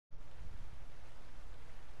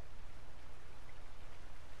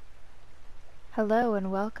Hello and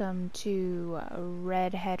welcome to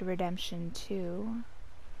Red Dead Redemption 2.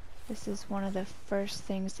 This is one of the first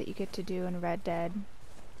things that you get to do in Red Dead.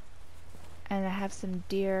 And I have some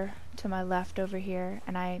deer to my left over here,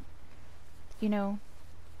 and I'm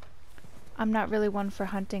not really one for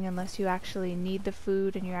hunting unless you actually need the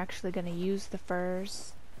food and you're actually going to use the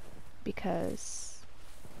furs, because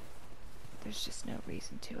there's just no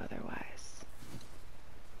reason to otherwise.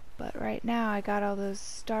 But right now I got all those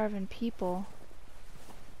starving people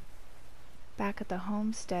back at the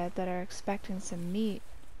homestead that are expecting some meat.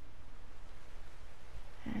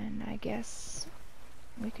 And I guess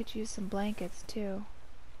we could use some blankets too.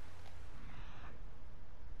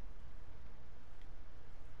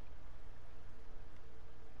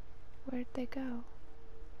 Where'd they go?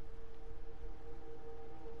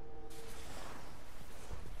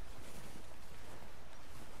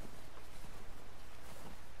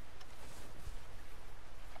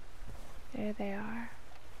 There they are.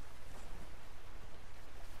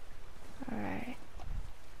 Alright.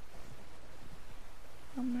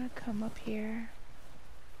 I'm gonna come up here.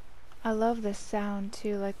 I love this sound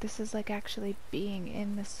too, like this is like actually being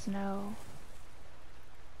in the snow.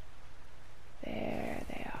 There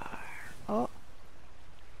they are. Oh!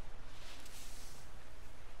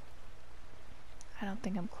 I don't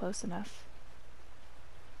think I'm close enough.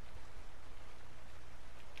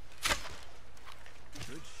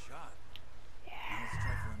 Good shot. Yeah. Now let's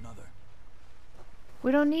try for another.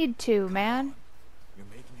 We don't need to, man. You're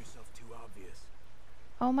making yourself too obvious.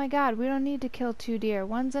 Oh my god, we don't need to kill 2 deer.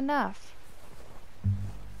 One's enough.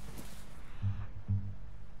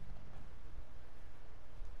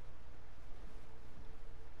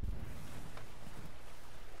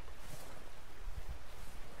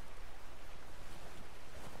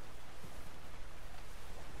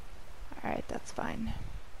 Alright, that's fine.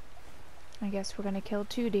 I guess we're gonna kill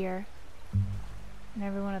 2 deer. And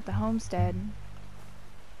everyone at the homestead,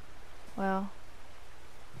 well,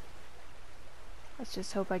 let's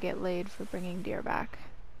just hope I get laid for bringing deer back.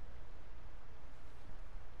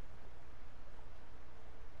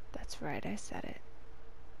 That's right, I said it.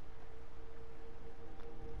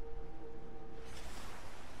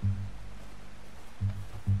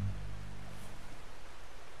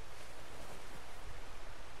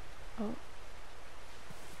 Oh.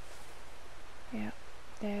 Yep,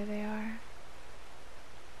 there they are.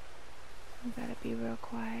 We gotta be real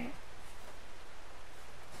quiet.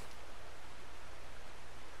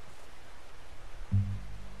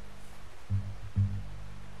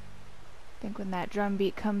 I think when that drum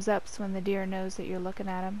beat comes up, it's when the deer knows that you're looking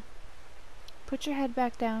at him. Put your head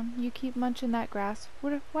back down. You keep munching that grass.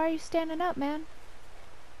 Why are you standing up, man?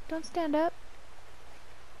 Don't stand up.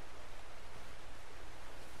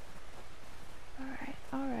 Alright,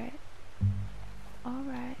 alright.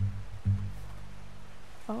 Alright.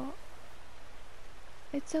 Oh.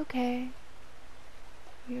 It's okay.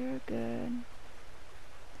 You're good.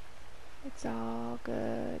 It's all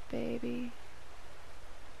good, baby.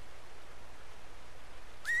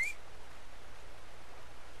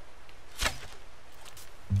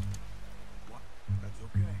 What? That's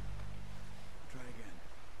okay. Try again.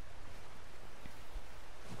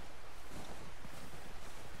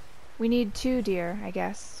 We need 2 deer, I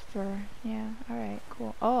guess, for... yeah, alright,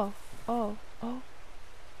 cool. Oh, oh, oh.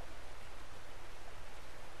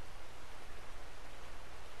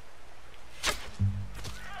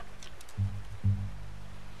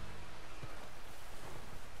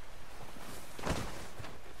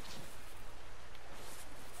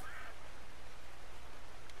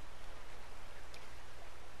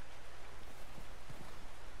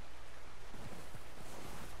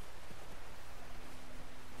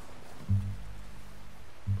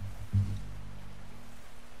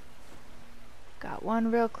 Got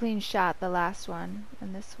one real clean shot, the last one,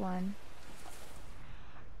 and this one.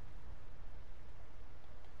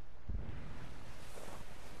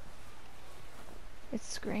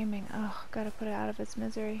 It's screaming. Oh, gotta put it out of its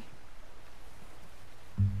misery.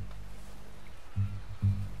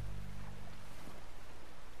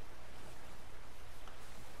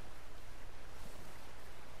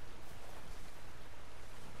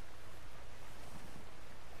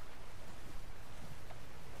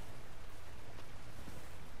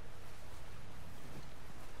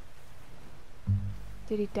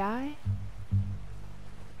 Did he die?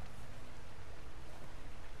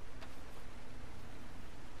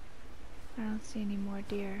 I don't see any more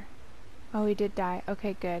deer. Oh, he did die.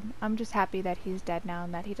 Okay, good. I'm just happy that he's dead now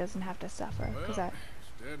and that he doesn't have to suffer. Because Well,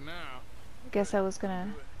 it's dead now. I guess I was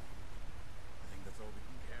gonna... Do it. I think that's all we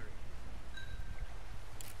can carry.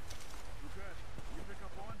 Okay, you pick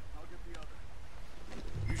up one, I'll get the other.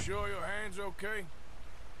 You sure your hand's okay?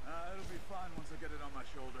 It'll be fine once I get it on my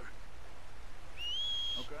shoulder.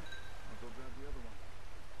 Okay, I'll go grab the other one.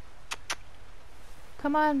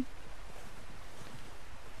 Come on.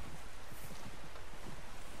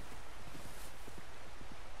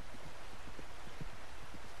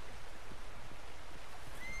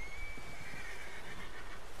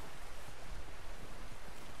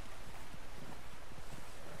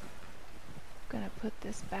 Gonna put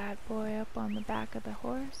this bad boy up on the back of the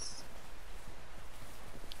horse.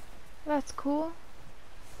 That's cool.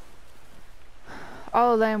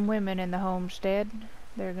 All them women in the homestead,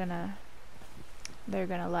 they're gonna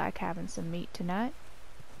like having some meat tonight.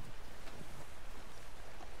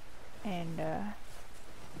 And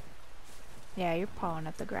yeah, you're pawing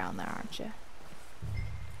at the ground there, aren't you?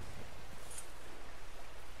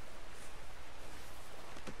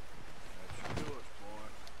 That should do it, boy.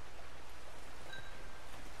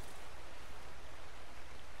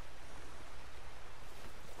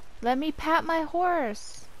 Let me pat my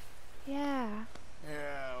horse. Yeah.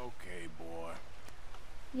 Yeah, okay, boy.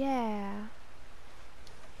 Yeah.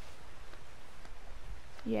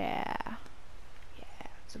 Yeah. Yeah,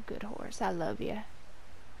 it's a good horse. I love you.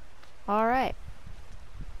 Alright.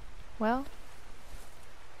 Well.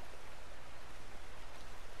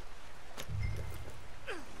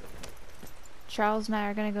 Charles and I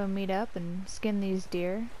are gonna go meet up and skin these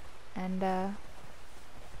deer. And, it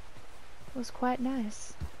was quite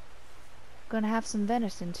nice. Gonna have some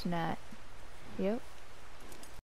venison tonight. Yep.